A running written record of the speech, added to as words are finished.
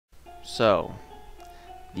So,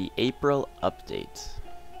 the April update.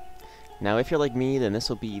 Now, if you're like me, then this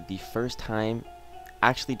will be the first time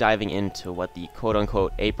actually diving into what the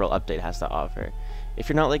quote-unquote April update has to offer. If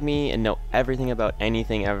you're not like me and know everything about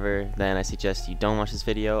anything ever, then I suggest you don't watch this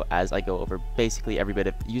video, as I go over basically every bit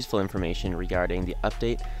of useful information regarding the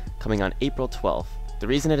update coming on April 12th. The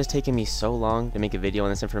reason it has taken me so long to make a video on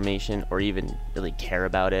this information, or even really care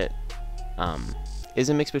about it, is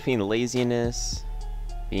a mix between laziness,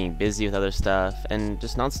 being busy with other stuff, and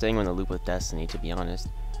just not staying in the loop with Destiny, to be honest.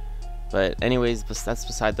 But anyways, that's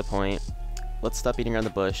beside the point. Let's stop beating around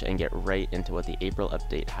the bush and get right into what the April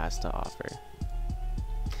update has to offer.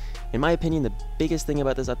 In my opinion, the biggest thing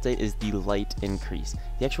about this update is the light increase.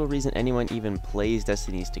 The actual reason anyone even plays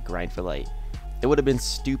Destiny is to grind for light. It would have been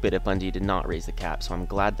stupid if Bungie did not raise the cap, so I'm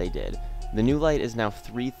glad they did. The new light is now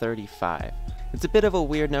 335. It's a bit of a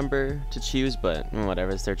weird number to choose, but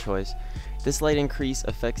whatever, it's their choice. This light increase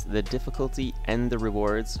affects the difficulty and the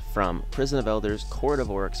rewards from Prison of Elders, Court of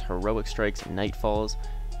Orcs, Heroic Strikes, Nightfalls,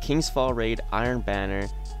 King's Fall Raid, Iron Banner,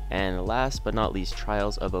 and last but not least,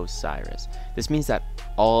 Trials of Osiris. This means that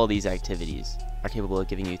all these activities are capable of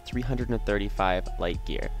giving you 335 light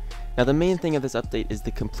gear. Now, the main thing of this update is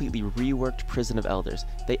the completely reworked Prison of Elders.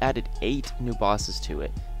 They added 8 new bosses to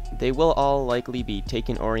it. They will all likely be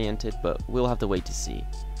Taken oriented, but we'll have to wait to see.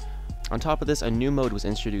 On top of this, a new mode was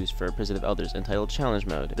introduced for Prison of Elders entitled Challenge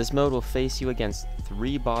Mode. This mode will face you against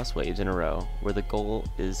 3 boss waves in a row, where the goal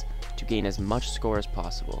is to gain as much score as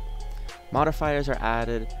possible. Modifiers are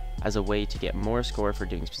added as a way to get more score for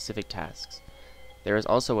doing specific tasks. There is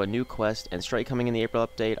also a new quest and strike coming in the April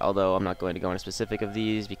update, although I'm not going to go into specific of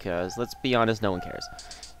these because, let's be honest, no one cares.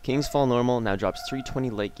 King's Fall Normal now drops 320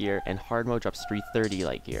 light gear, and Hard Mode drops 330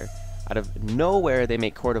 light gear. Out of nowhere, they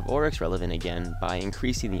make Court of Oryx relevant again by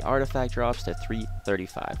increasing the artifact drops to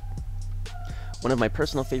 335. One of my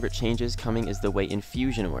personal favorite changes coming is the way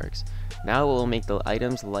infusion works. Now it will make the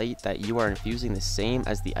items light that you are infusing the same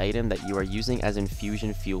as the item that you are using as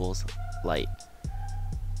infusion fuels light.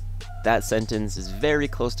 That sentence is very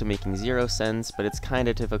close to making 0 sense, but it's kind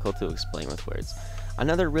of difficult to explain with words.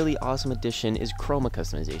 Another really awesome addition is chroma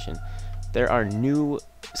customization. There are new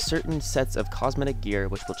certain sets of cosmetic gear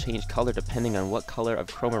which will change color depending on what color of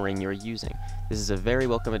chroma ring you are using. This is a very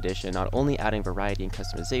welcome addition, not only adding variety and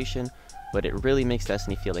customization, but it really makes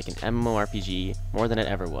Destiny feel like an MMORPG more than it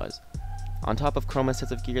ever was. On top of chroma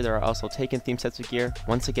sets of gear, there are also Taken themed sets of gear.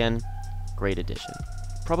 Once again, great addition.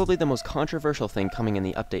 Probably the most controversial thing coming in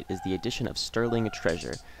the update is the addition of Sterling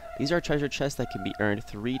Treasure. These are treasure chests that can be earned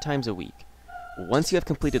 3 times a week. Once you have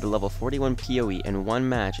completed a level 41 PoE and 1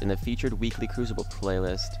 match in the featured weekly Crucible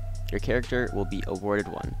playlist, your character will be awarded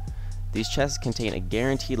one. These chests contain a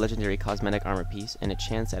guaranteed legendary cosmetic armor piece and a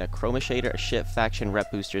chance at a chroma shader, a ship, faction,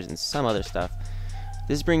 rep boosters, and some other stuff.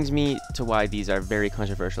 This brings me to why these are very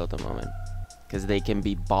controversial at the moment, because they can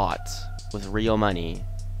be bought with real money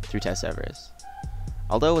through Tesseverus.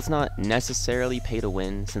 Although it's not necessarily pay to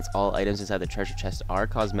win, since all items inside the treasure chest are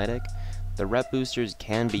cosmetic, the rep boosters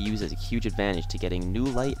can be used as a huge advantage to getting new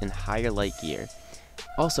light and higher light gear.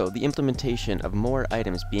 Also, the implementation of more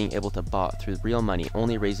items being able to bought through real money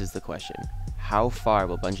only raises the question, how far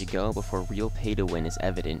will Bungie go before real pay to win is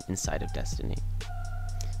evident inside of Destiny?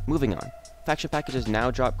 Moving on, faction packages now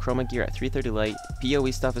drop chroma gear at 330 light,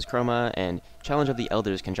 PoE stuff is chroma, and Challenge of the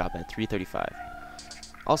Elders can drop at 335.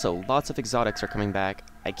 Also, lots of exotics are coming back.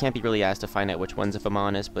 I can't be really asked to find out which ones if I'm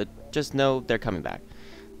honest, but just know they're coming back.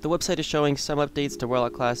 The website is showing some updates to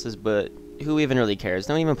Warlock classes, but who even really cares?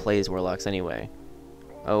 No one even plays Warlocks anyway.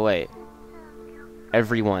 Oh wait.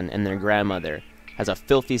 Everyone and their grandmother has a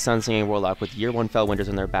filthy sun-singing Warlock with year 1 Fellwinders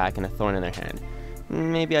on their back and a thorn in their hand.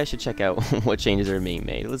 Maybe I should check out what changes are being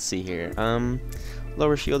made. Let's see here.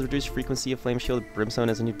 Lower shield, reduced frequency of flame shield, Brimstone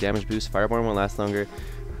has a new damage boost, Fireborn won't last longer.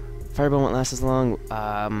 Fireball won't last as long.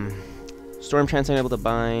 Storm Trance unable to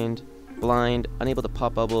bind. Blind, unable to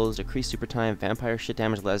pop bubbles, decrease super time, vampire shit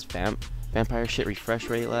damage less, vampire shit refresh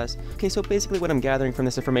rate less. Okay, so basically what I'm gathering from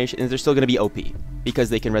this information is they're still going to be OP,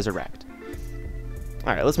 because they can resurrect.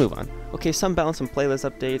 Alright, let's move on. Okay, some balance and playlist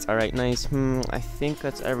updates. Alright, nice. I think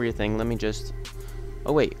that's everything. Let me just...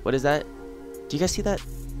 Oh wait, what is that? Do you guys see that?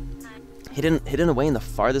 Hidden away in the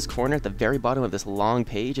farthest corner at the very bottom of this long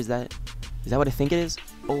page? Is that what I think it is?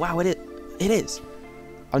 Oh wow, it is!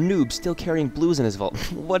 A noob still carrying blues in his vault.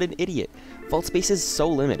 What an idiot. Vault space is so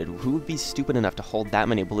limited. Who would be stupid enough to hold that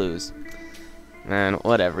many blues? Man,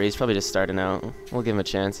 whatever. He's probably just starting out. We'll give him a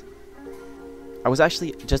chance. I was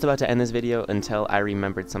actually just about to end this video until I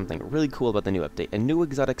remembered something really cool about the new update. A new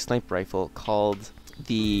exotic sniper rifle called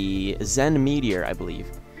the Zen Meteor, I believe.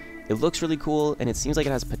 It looks really cool, and it seems like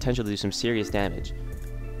it has potential to do some serious damage.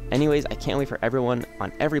 Anyways, I can't wait for everyone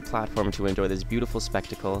on every platform to enjoy this beautiful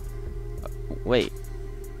spectacle. Wait,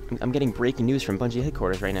 I'm getting breaking news from Bungie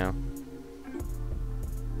headquarters right now.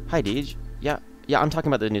 Hi, Deej. Yeah, I'm talking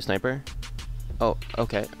about the new sniper. Oh,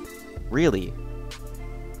 okay. Really?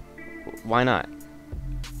 Why not?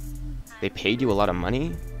 They paid you a lot of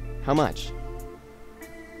money? How much?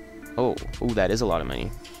 Oh, that is a lot of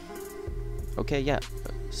money. Okay, yeah.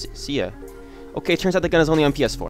 See ya. Okay, turns out the gun is only on PS4.